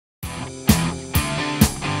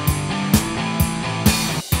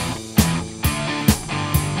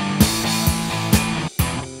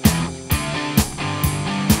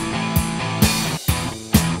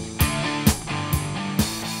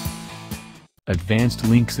Advanced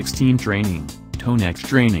Link 16 Training, Tonex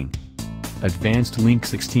Training. Advanced Link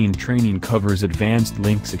 16 Training covers advanced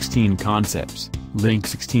Link 16 concepts, Link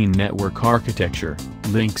 16 network architecture,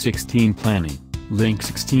 Link 16 planning, Link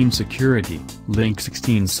 16 security, Link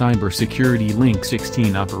 16 cybersecurity, Link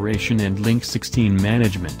 16 operation and Link 16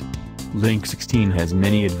 management. Link 16 has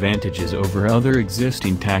many advantages over other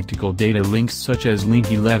existing tactical data links such as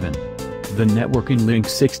Link 11. The network in Link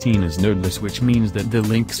 16 is nodeless, which means that the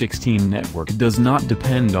Link 16 network does not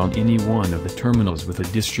depend on any one of the terminals with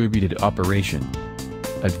a distributed operation.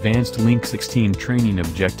 Advanced Link 16 Training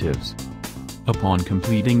Objectives. Upon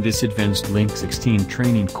completing this Advanced Link 16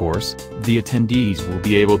 training course, the attendees will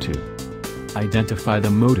be able to identify the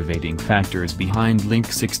motivating factors behind Link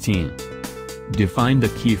 16, define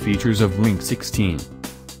the key features of Link 16,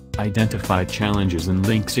 identify challenges in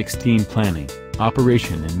Link 16 planning,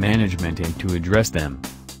 operation and management and to address them,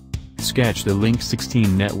 sketch the Link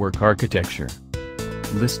 16 network architecture,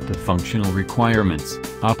 list the functional requirements,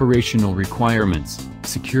 operational requirements,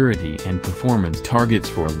 security and performance targets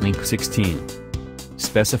for Link 16,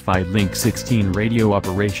 specify Link 16 radio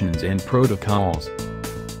operations and protocols,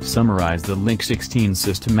 summarize the Link 16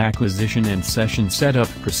 system acquisition and session setup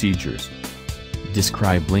procedures,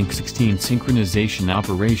 describe Link 16 synchronization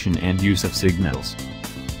operation and use of signals,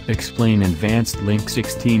 explain advanced Link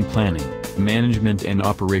 16 planning, management and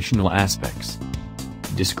operational aspects,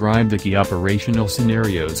 describe the key operational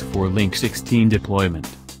scenarios for Link 16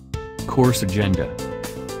 deployment. Course agenda.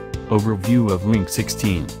 Overview of Link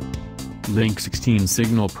 16. Link 16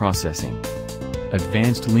 signal processing.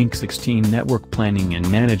 Advanced Link 16 network planning and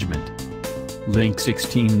management. Link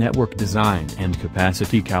 16 network design and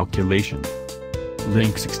capacity calculation.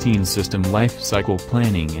 Link 16 system lifecycle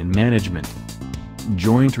planning and management.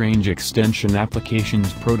 Joint Range Extension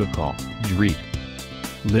Applications Protocol, JREP.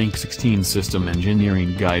 Link 16 System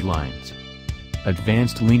Engineering Guidelines.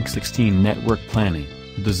 Advanced Link 16 Network Planning,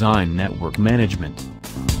 Design Network Management.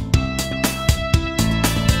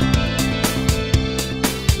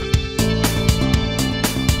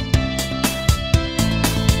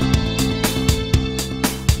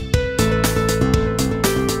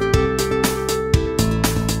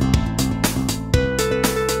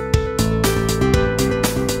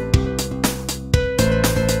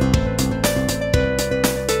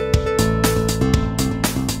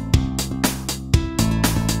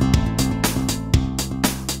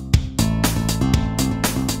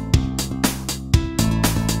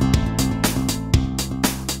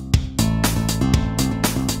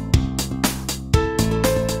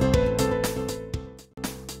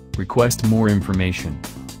 Request more information.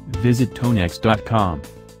 Visit tonex.com.